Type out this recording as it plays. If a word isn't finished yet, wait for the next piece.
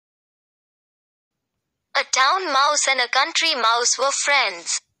A town mouse and a country mouse were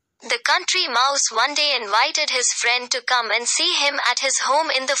friends. The country mouse one day invited his friend to come and see him at his home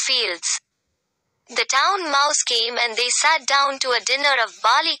in the fields. The town mouse came and they sat down to a dinner of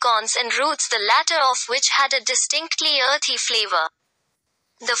barley corns and roots, the latter of which had a distinctly earthy flavor.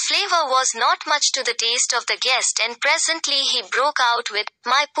 The flavor was not much to the taste of the guest, and presently he broke out with,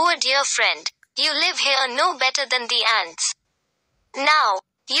 "My poor dear friend, you live here no better than the ants. Now,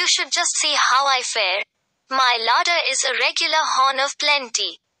 you should just see how I fare. My larder is a regular horn of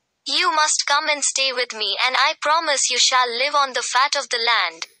plenty. You must come and stay with me, and I promise you shall live on the fat of the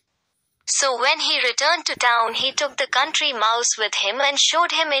land." So when he returned to town, he took the country mouse with him and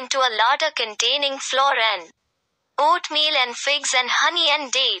showed him into a larder containing flour and oatmeal and figs and honey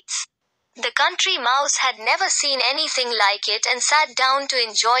and dates. The country mouse had never seen anything like it and sat down to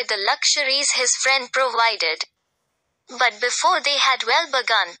enjoy the luxuries his friend provided. But before they had well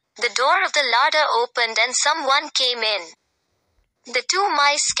begun, the door of the larder opened and someone came in. The two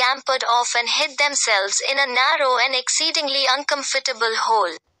mice scampered off and hid themselves in a narrow and exceedingly uncomfortable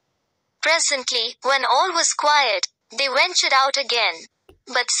hole. Presently, when all was quiet, they ventured out again.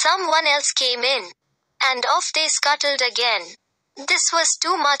 But someone else came in. And off they scuttled again. This was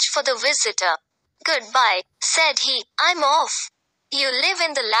too much for the visitor. "Goodbye," said he, "I'm off. You live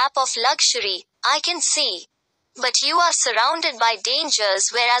in the lap of luxury, I can see. But you are surrounded by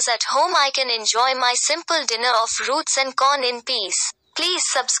dangers, whereas at home I can enjoy my simple dinner of roots and corn in peace." Please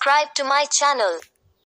subscribe to my channel.